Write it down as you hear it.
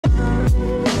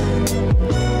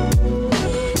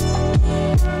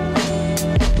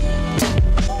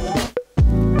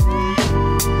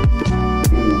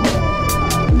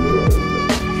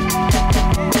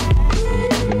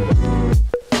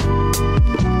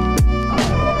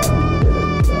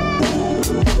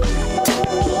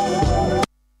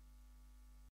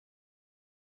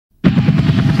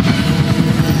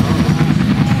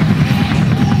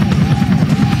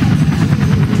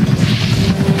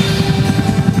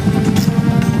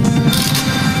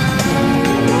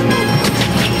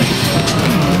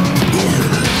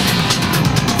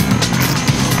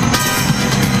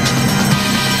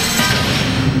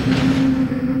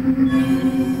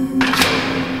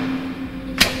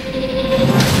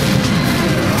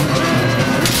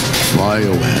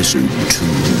Remastered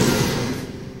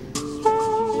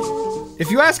 2. If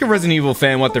you ask a Resident Evil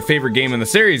fan what their favorite game in the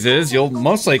series is, you'll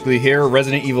most likely hear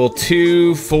Resident Evil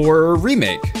 2 4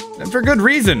 Remake. And for good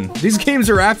reason. These games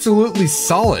are absolutely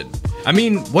solid. I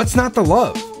mean, what's not to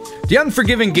love? The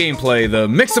unforgiving gameplay, the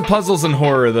mix of puzzles and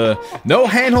horror, the no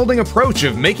hand-holding approach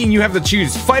of making you have to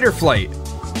choose fight or flight.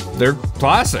 They're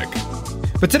classic.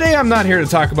 But today I'm not here to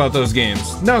talk about those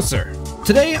games. No, sir.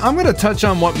 Today I'm going to touch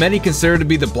on what many consider to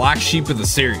be the black sheep of the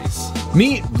series.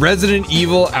 Meet Resident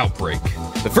Evil Outbreak,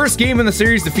 the first game in the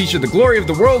series to feature the glory of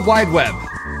the World Wide Web.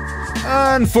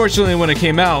 Unfortunately, when it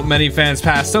came out, many fans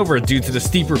passed over it due to the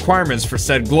steep requirements for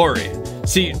said glory.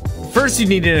 See, first you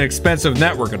needed an expensive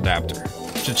network adapter.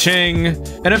 Cha-ching.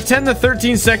 And if 10 to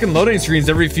 13 second loading screens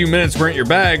every few minutes weren't your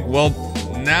bag, well,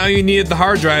 now you needed the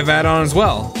hard drive add-on as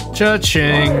well.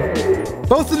 Cha-ching.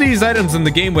 Both of these items in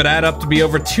the game would add up to be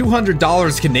over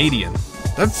 $200 Canadian.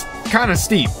 That's kinda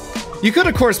steep. You could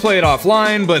of course play it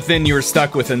offline, but then you were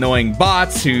stuck with annoying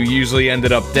bots who usually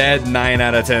ended up dead 9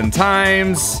 out of 10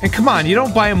 times. And come on, you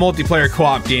don't buy a multiplayer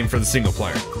co-op game for the single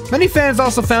player. Many fans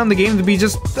also found the game to be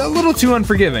just a little too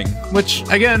unforgiving, which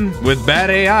again, with bad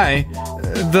AI,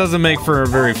 doesn't make for a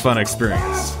very fun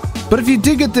experience. But if you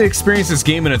did get to experience this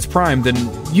game in its prime, then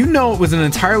you know it was an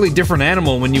entirely different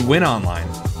animal when you went online.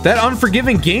 That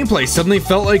unforgiving gameplay suddenly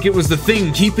felt like it was the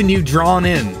thing keeping you drawn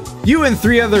in. You and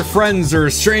 3 other friends or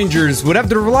strangers would have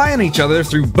to rely on each other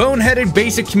through boneheaded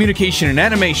basic communication and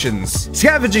animations,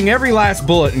 scavenging every last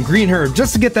bullet and green herb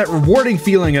just to get that rewarding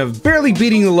feeling of barely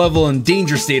beating the level in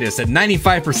danger status at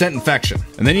 95% infection.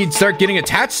 And then you'd start getting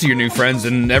attached to your new friends,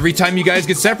 and every time you guys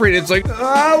get separated, it's like,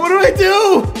 what do I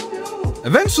do?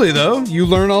 Eventually though, you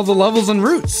learn all the levels and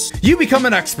routes. You become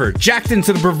an expert, jacked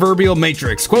into the proverbial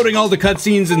matrix, quoting all the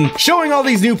cutscenes and showing all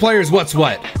these new players what's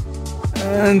what.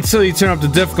 Until you turn up the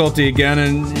difficulty again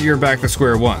and you're back to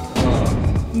square one.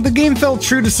 The game felt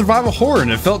true to survival horror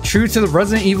and it felt true to the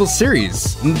Resident Evil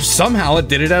series. And somehow it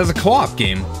did it as a co-op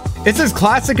game. It's as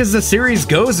classic as the series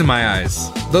goes in my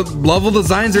eyes. The level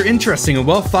designs are interesting and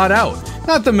well thought out,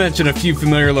 not to mention a few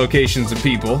familiar locations and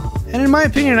people. And in my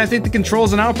opinion, I think the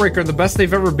controls in Outbreak are the best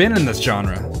they've ever been in this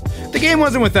genre. The game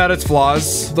wasn't without its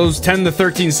flaws. Those 10 to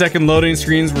 13 second loading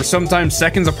screens were sometimes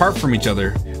seconds apart from each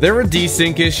other. There were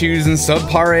desync issues and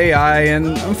subpar AI,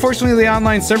 and unfortunately the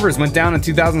online servers went down in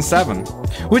 2007.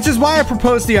 Which is why I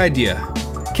proposed the idea.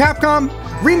 Capcom,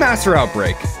 remaster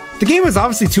Outbreak. The game was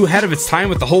obviously too ahead of its time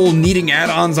with the whole needing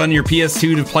add-ons on your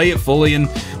PS2 to play it fully, and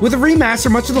with a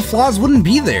remaster much of the flaws wouldn't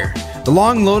be there. The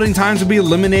long loading times would be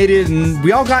eliminated, and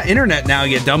we all got internet now,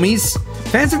 you dummies.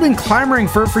 Fans have been clamoring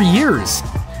for it for years.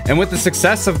 And with the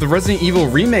success of the Resident Evil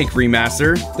Remake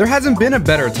remaster, there hasn't been a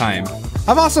better time.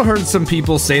 I've also heard some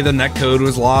people say the netcode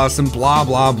was lost and blah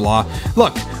blah blah.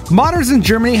 Look, modders in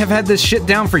Germany have had this shit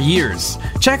down for years.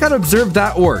 Check out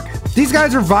observe.org. These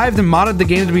guys revived and modded the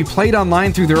game to be played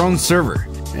online through their own server.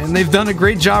 And they've done a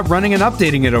great job running and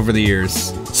updating it over the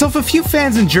years. So if a few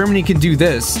fans in Germany can do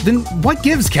this, then what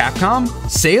gives, Capcom?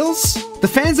 Sales? The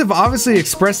fans have obviously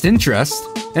expressed interest,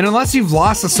 and unless you've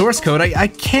lost the source code, I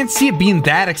can't see it being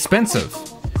that expensive.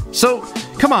 So,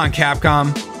 come on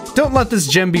Capcom, don't let this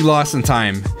gem be lost in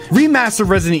time. Remaster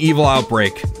Resident Evil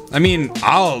Outbreak. I mean,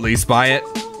 I'll at least buy it.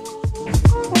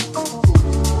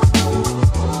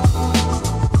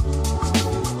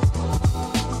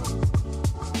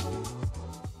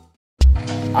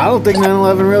 I don't think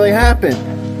 9/11 really happened.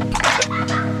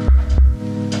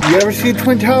 You ever see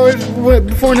Twin Towers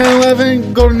before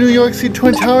 9/11? Go to New York, see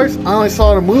Twin Towers? I only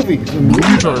saw it in movies. The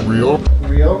movies aren't real.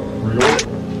 Real?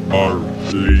 Are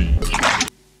they?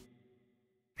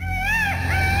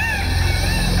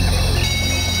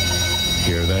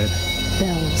 Hear that?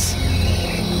 Bells.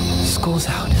 School's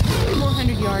out.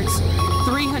 400 yards.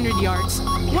 300 yards.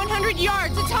 100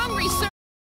 yards! It's hungry, sir!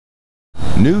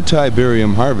 New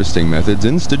Tiberium harvesting methods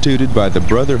instituted by the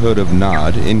Brotherhood of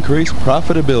Nod increase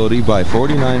profitability by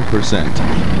 49%.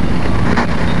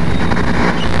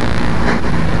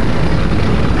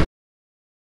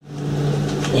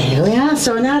 There we are,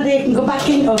 so now they can go back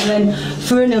in the oven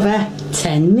for another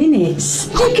 10 minutes.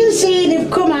 You can see they've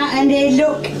come out and they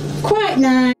look quite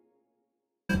nice.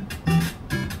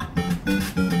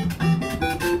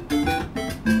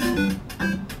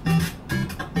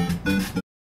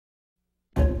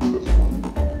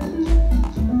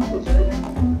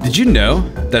 Did you know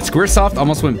that Squaresoft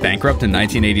almost went bankrupt in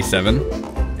 1987?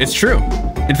 It's true.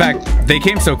 In fact, they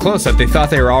came so close that they thought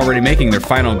they were already making their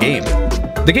final game.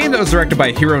 The game that was directed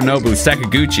by Hironobu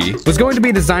Sakaguchi was going to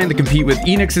be designed to compete with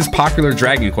Enix's popular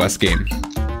Dragon Quest game.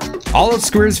 All of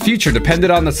Square's future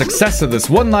depended on the success of this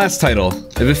one last title.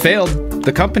 If it failed,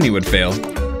 the company would fail.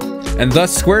 and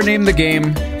thus Square named the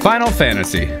game Final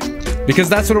Fantasy, because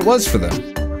that's what it was for them.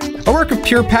 A work of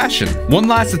pure passion, one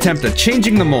last attempt at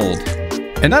changing the mold.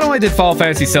 And not only did Final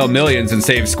Fantasy sell millions and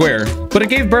save Square, but it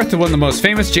gave birth to one of the most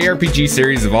famous JRPG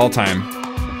series of all time.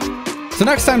 So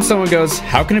next time someone goes,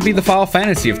 how can it be the Final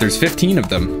Fantasy if there's 15 of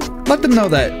them? Let them know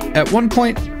that, at one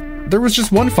point, there was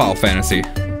just one Final Fantasy.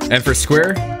 And for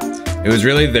Square, it was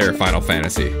really their Final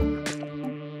Fantasy.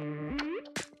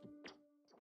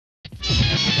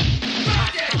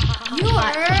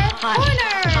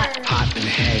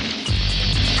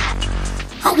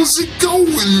 How's it going,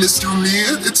 Mr.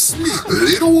 Man? It's me,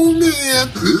 little old man,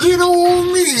 little old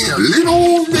man, little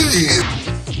old man.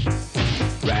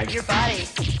 Rag your body.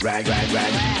 Rag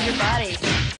your body.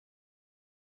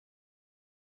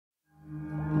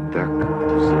 Так,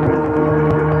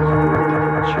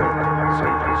 земельный начало,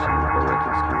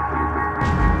 Сан-Франциско-Палатинского полигона.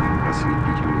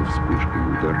 Ослепительной вспышкой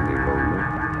ударной волны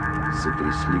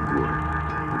сотрясли город.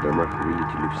 В домах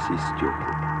вылетели все стекла.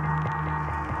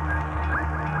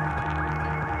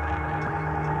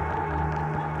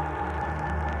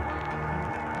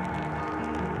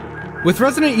 With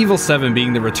Resident Evil 7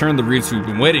 being the return to the roots we've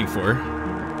been waiting for,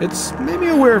 it's made me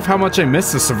aware of how much I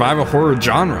miss the survival horror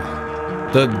genre.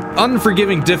 The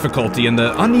unforgiving difficulty and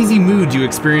the uneasy mood you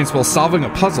experience while solving a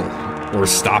puzzle, or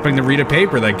stopping to read a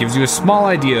paper that gives you a small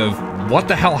idea of what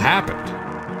the hell happened.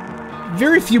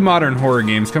 Very few modern horror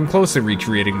games come close to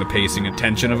recreating the pacing and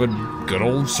tension of a good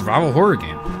old survival horror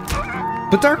game.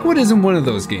 But Darkwood isn't one of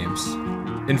those games.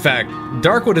 In fact,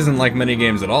 Darkwood isn't like many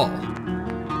games at all.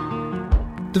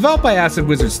 Developed by Acid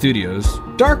Wizard Studios,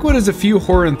 Darkwood is a few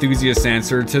horror enthusiasts'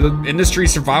 answer to the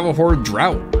industry's survival horror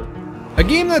drought. A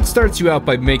game that starts you out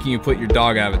by making you put your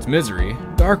dog out of its misery,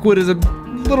 Darkwood is a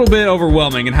little bit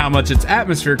overwhelming in how much its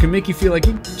atmosphere can make you feel like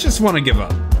you just want to give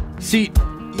up. See,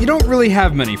 you don't really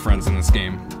have many friends in this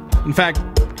game. In fact,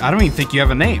 I don't even think you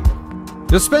have a name.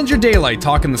 You'll spend your daylight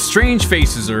talking to strange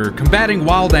faces or combating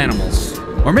wild animals.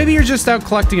 Or maybe you're just out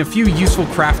collecting a few useful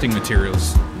crafting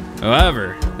materials.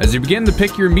 However, as you begin to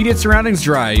pick your immediate surroundings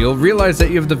dry, you'll realize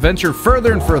that you have to venture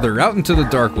further and further out into the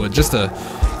Darkwood just to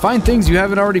find things you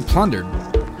haven't already plundered.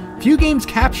 Few games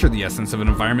capture the essence of an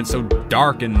environment so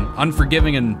dark and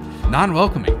unforgiving and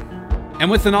non-welcoming. And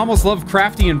with an almost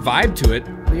Lovecraftian vibe to it,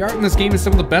 the art in this game is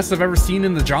some of the best I've ever seen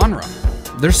in the genre.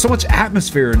 There's so much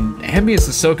atmosphere and ambience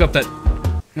to soak up that...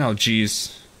 Oh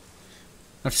geez.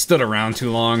 I've stood around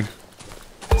too long.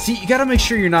 See, you gotta make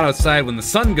sure you're not outside when the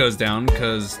sun goes down,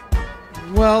 cause...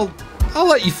 well, I'll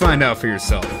let you find out for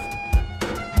yourself.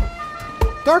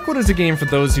 Darkwood is a game for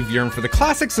those who've yearned for the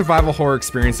classic survival horror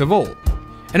experience of old.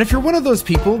 And if you're one of those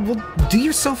people, well, do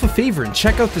yourself a favor and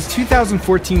check out this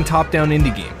 2014 top-down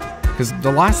indie game. Because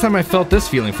the last time I felt this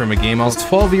feeling from a game, I was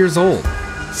 12 years old,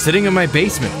 sitting in my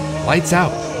basement, lights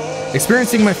out,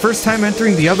 experiencing my first time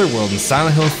entering the Otherworld in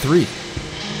Silent Hill 3.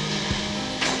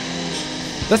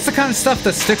 That's the kind of stuff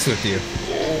that sticks with you.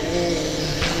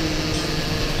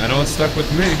 I know it stuck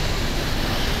with me.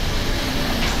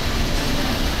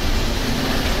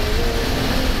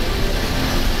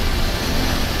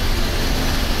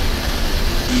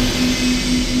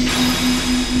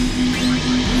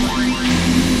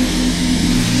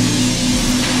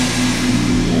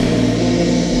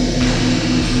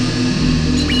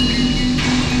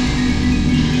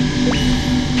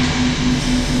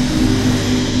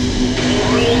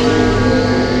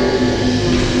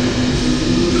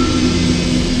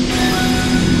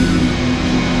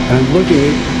 And I'm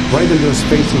looking right into his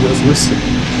face and he goes, listen,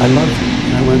 I love you.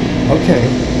 And I went, okay.